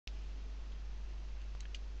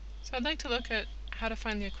So I'd like to look at how to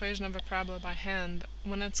find the equation of a parabola by hand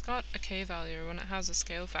when it's got a k value, or when it has a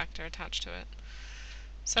scale factor attached to it.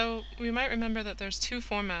 So we might remember that there's two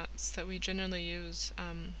formats that we generally use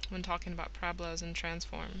when talking about parabolas and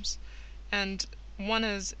transforms. And one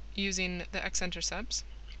is using the x-intercepts,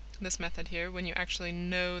 this method here, when you actually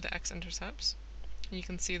know the x-intercepts. You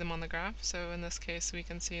can see them on the graph. So in this case we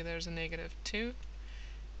can see there's a -2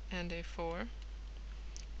 and a 4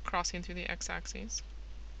 crossing through the x-axis.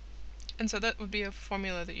 And so that would be a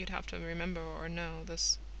formula that you'd have to remember or know,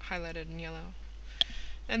 this highlighted in yellow.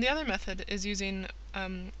 And the other method is using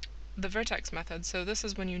the vertex method. So this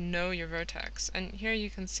is when you know your vertex. And here you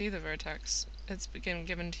can see the vertex. It's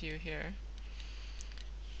given to you here.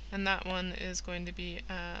 And that one is going to be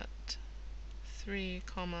at 3,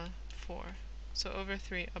 4. So over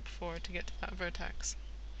 3 up 4 to get to that vertex.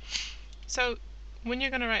 So when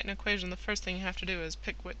you're going to write an equation, the first thing you have to do is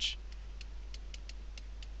pick which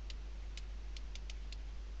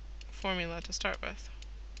formula to start with.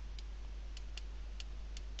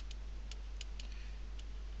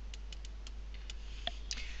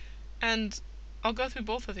 And I'll go through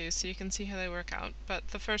both of these so you can see how they work out, but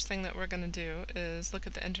the first thing that we're going to do is look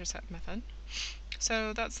at the intercept method.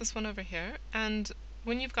 So that's this one over here, and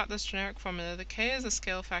when you've got this generic formula, the k is a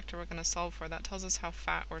scale factor we're going to solve for. That tells us how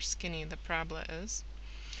fat or skinny the parabola is.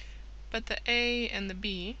 But the a and the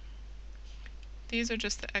b, these are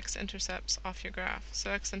just the x-intercepts off your graph. So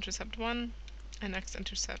x-intercept 1 and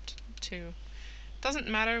x-intercept 2. Doesn't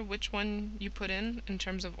matter which one you put in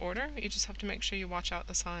terms of order, you just have to make sure you watch out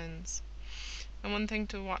the signs. And one thing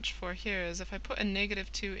to watch for here is if I put a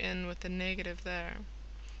 -2 in with the negative there,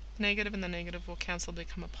 the negative and the negative will cancel to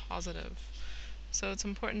become a positive. So it's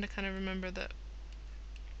important to kind of remember that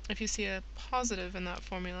if you see a positive in that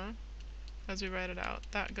formula, as we write it out,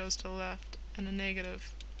 that goes to the left, and a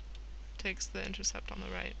negative takes the intercept on the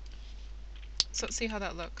right. So let's see how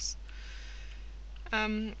that looks.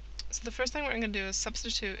 So the first thing we're going to do is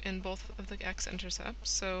substitute in both of the x-intercepts.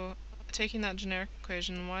 So taking that generic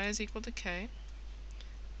equation, y is equal to k,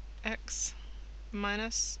 x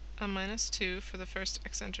minus a -2 for the first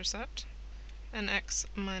x-intercept, and x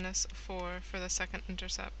minus 4 for the second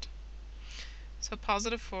intercept. So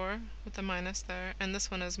 +4 with the minus there, and this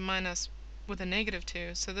one is minus with a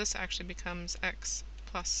 -2, so this actually becomes x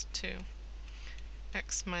plus 2,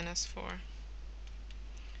 x minus 4.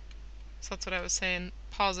 So that's what I was saying,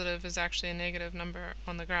 positive is actually a negative number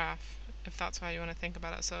on the graph, if that's how you want to think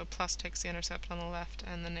about it. So plus takes the intercept on the left,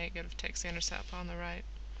 and the negative takes the intercept on the right.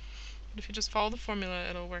 But if you just follow the formula,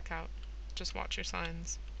 it'll work out. Just watch your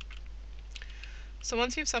signs. So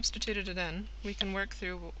once you've substituted it in, we can work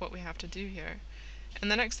through what we have to do here.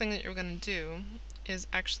 And the next thing that you're going to do is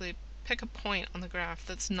actually pick a point on the graph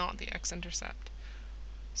that's not the x-intercept.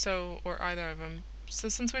 So, or either of them. So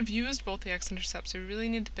since we've used both the x-intercepts, we really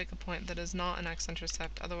need to pick a point that is not an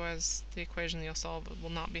x-intercept, otherwise the equation that you'll solve will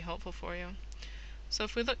not be helpful for you. So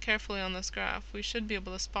if we look carefully on this graph, we should be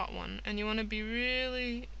able to spot one, and you want to be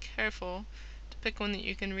really careful to pick one that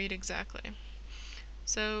you can read exactly.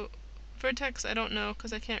 So vertex I don't know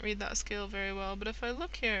because I can't read that scale very well, but if I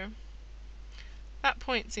look here, that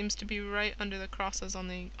point seems to be right under the crosses on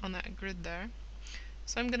that grid there.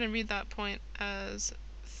 So I'm going to read that point as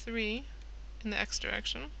 3 in the x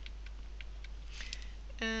direction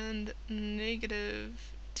and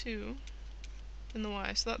 -2 in the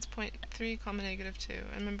y. So that's point 3, -2.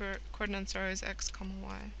 And remember, coordinates are always x,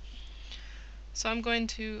 y. So I'm going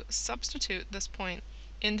to substitute this point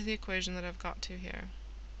into the equation that I've got to here.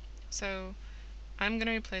 So I'm going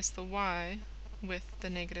to replace the y with the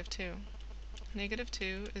 -2.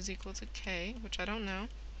 -2 is equal to k, which I don't know,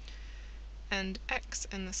 and x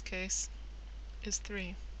in this case is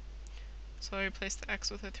 3. So I replace the x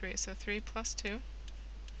with a 3. So 3 plus 2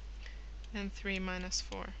 and 3 minus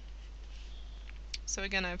 4. So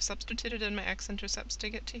again, I've substituted in my x-intercepts to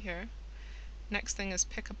get to here. Next thing is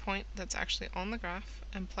pick a point that's actually on the graph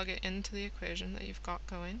and plug it into the equation that you've got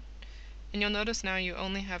going. And you'll notice now you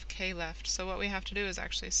only have k left. So what we have to do is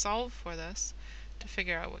actually solve for this to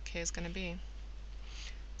figure out what k is going to be.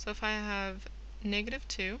 So if I have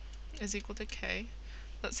 -2 is equal to k,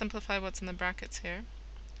 let's simplify what's in the brackets here.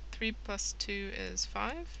 3 plus 2 is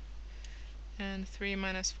 5, and 3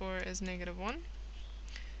 minus 4 is -1.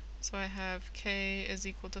 So I have k is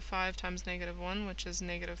equal to 5 times -1, which is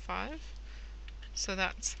 -5. So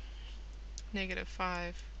that's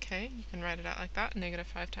 -5k. You can write it out like that.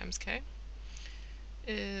 -5 times k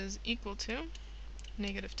is equal to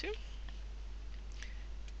 -2.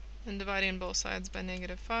 And dividing both sides by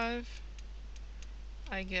 -5,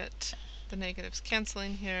 I get the negatives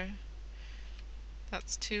canceling here.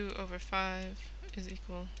 That's 2 over 5 is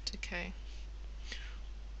equal to k.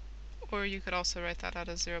 Or you could also write that out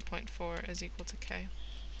as 0.4 is equal to k,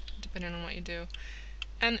 depending on what you do.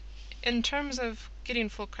 And in terms of getting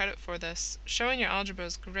full credit for this, showing your algebra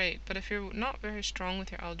is great, but if you're not very strong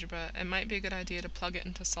with your algebra, it might be a good idea to plug it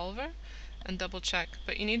into Solver and double check.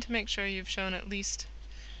 But you need to make sure you've shown at least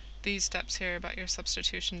these steps here about your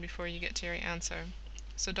substitution before you get to your answer.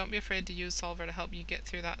 So don't be afraid to use Solver to help you get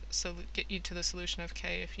through that, so get you to the solution of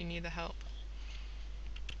k if you need the help.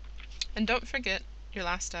 And don't forget your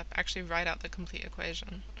last step, actually write out the complete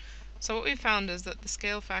equation. So what we found is that the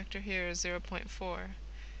scale factor here is 0.4.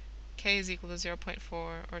 K is equal to 0.4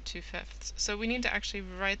 or 2/5. So we need to actually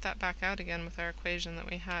write that back out again with our equation that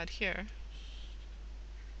we had here,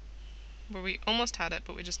 where we almost had it,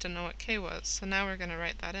 but we just didn't know what k was. So now we're going to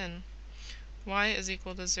write that in. Y is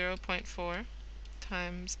equal to 0.4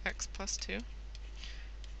 times x plus 2,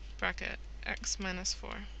 bracket x minus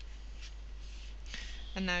 4.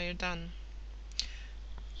 And now you're done.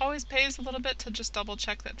 Always pays a little bit to just double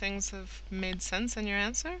check that things have made sense in your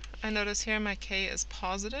answer. I notice here my k is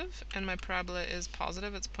positive and my parabola is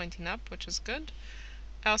positive. It's pointing up, which is good.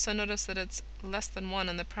 I also notice that it's less than 1,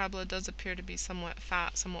 and the parabola does appear to be somewhat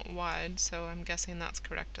fat, somewhat wide, so I'm guessing that's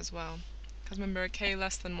correct as well. Because remember, a k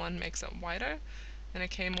less than 1 makes it wider, and a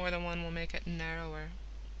k more than 1 will make it narrower.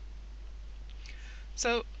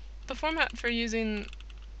 So the format for using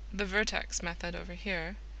the vertex method over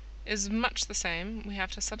here is much the same. We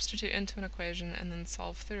have to substitute into an equation and then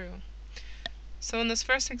solve through. So in this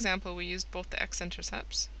first example, we used both the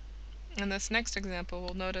x-intercepts. In this next example,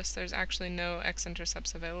 we'll notice there's actually no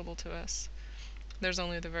x-intercepts available to us. There's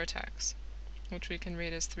only the vertex, which we can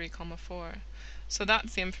read as 3, 4. So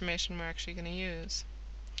that's the information we're actually going to use.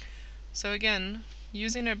 So again,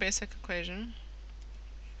 using our basic equation,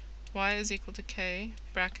 y is equal to k,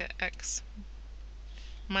 bracket x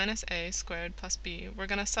minus a squared plus b, we're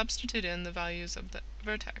going to substitute in the values of the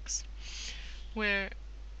vertex, where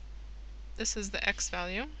this is the x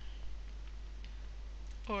value,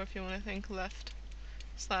 or if you want to think left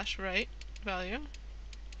slash right value,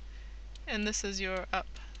 and this is your up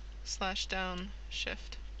slash down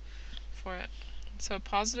shift for it. So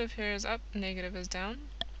positive here is up, negative is down.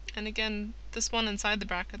 And again, this one inside the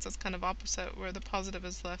brackets is kind of opposite, where the positive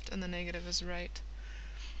is left and the negative is right.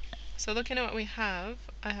 So looking at what we have,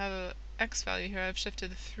 I have a x value here. I've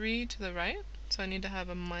shifted 3 to the right, so I need to have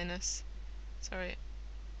a minus, I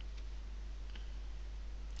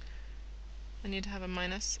need to have a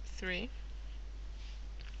minus 3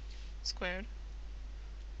 squared.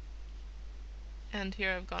 And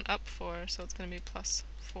here I've gone up 4, so it's going to be plus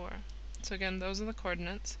 4. So again, those are the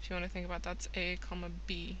coordinates. If you want to think about that's a comma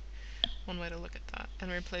b, one way to look at that.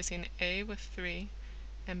 And replacing a with 3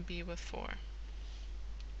 and b with 4.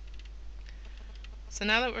 So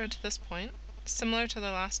now that we're to this point, similar to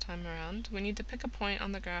the last time around, we need to pick a point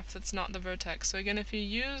on the graph that's not the vertex. So again, if you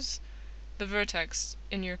use the vertex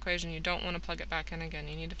in your equation, you don't want to plug it back in again.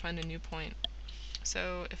 You need to find a new point.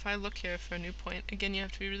 So if I look here for a new point, again, you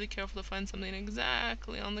have to be really careful to find something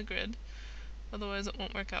exactly on the grid, otherwise it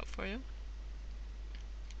won't work out for you.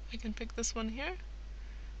 I can pick this one here.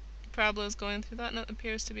 The parabola is going through that, and it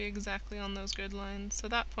appears to be exactly on those grid lines. So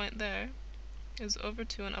that point there is over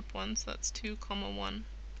 2 and up 1, so that's 2, 1.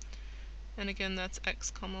 And again, that's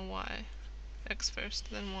x, y. X first,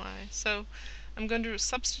 then y. So I'm going to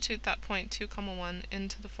substitute that point 2, 1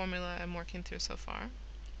 into the formula I'm working through so far.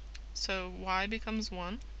 So y becomes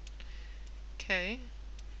 1, k,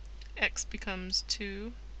 x becomes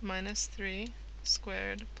 2 minus 3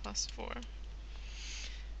 squared plus 4.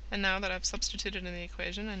 And now that I've substituted in the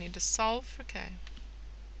equation, I need to solve for k.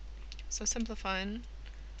 So simplifying,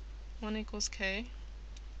 1 equals k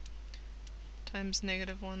times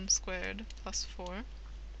negative 1 squared plus 4.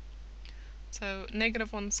 So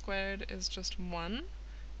negative 1 squared is just 1,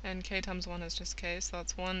 and k times 1 is just k, so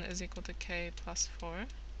that's 1 is equal to k plus 4.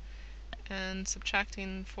 And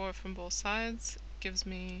subtracting 4 from both sides gives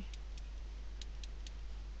me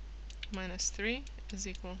minus 3 is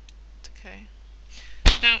equal to k.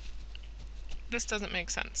 Now, this doesn't make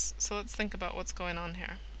sense, so let's think about what's going on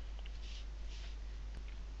here.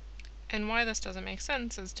 And why this doesn't make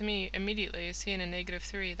sense is, to me, immediately seeing a negative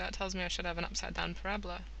 3, that tells me I should have an upside down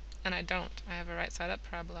parabola. And I don't. I have a right side up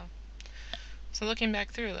parabola. So looking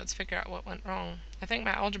back through, let's figure out what went wrong. I think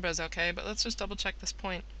my algebra is okay, but let's just double check this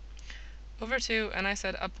point. Over 2, and I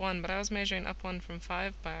said up 1, but I was measuring up 1 from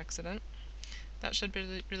 5 by accident. That should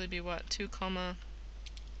really be what? 2,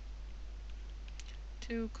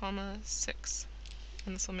 6.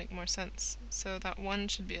 And this will make more sense. So that 1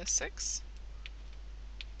 should be a 6.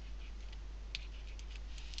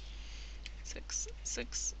 6,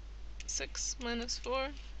 6, 6 minus 4,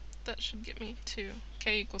 that should give me 2.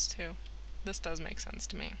 K equals 2. This does make sense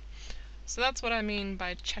to me. So that's what I mean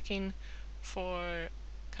by checking for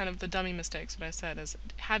kind of the dummy mistakes that I said, is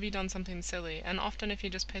have you done something silly? And often if you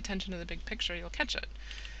just pay attention to the big picture, you'll catch it.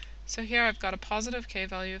 So here I've got a positive k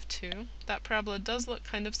value of 2. That parabola does look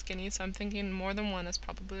kind of skinny, so I'm thinking more than 1 is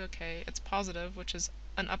probably okay. It's positive, which is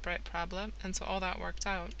an upright parabola, and so all that worked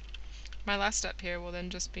out. My last step here will then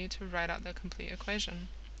just be to write out the complete equation.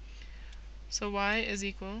 So y is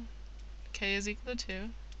equal, k is equal to 2,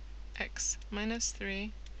 x minus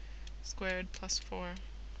 3 squared plus 4.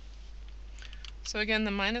 So again,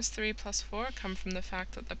 the minus 3 plus 4 come from the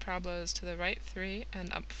fact that the parabola is to the right 3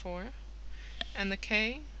 and up 4. And the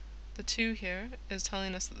k, the 2 here, is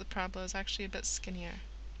telling us that the parabola is actually a bit skinnier.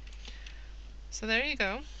 So there you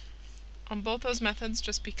go. On both those methods,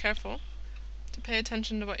 just be careful to pay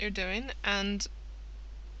attention to what you're doing. And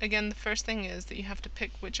again, the first thing is that you have to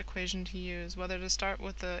pick which equation to use, whether to start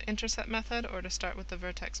with the intercept method or to start with the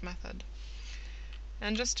vertex method.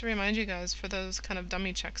 And just to remind you guys, for those kind of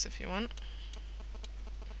dummy checks if you want,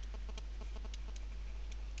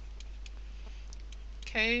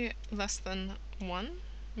 k less than 1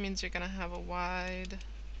 means you're going to have a wide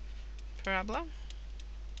parabola,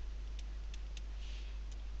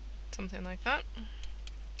 something like that.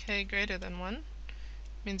 K greater than 1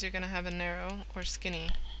 means you're going to have a narrow or skinny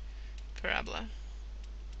parabola.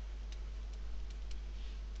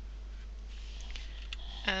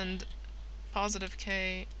 And positive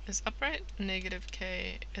k is upright, negative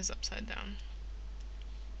k is upside down.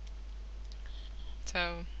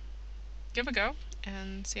 So give a go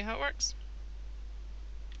and see how it works.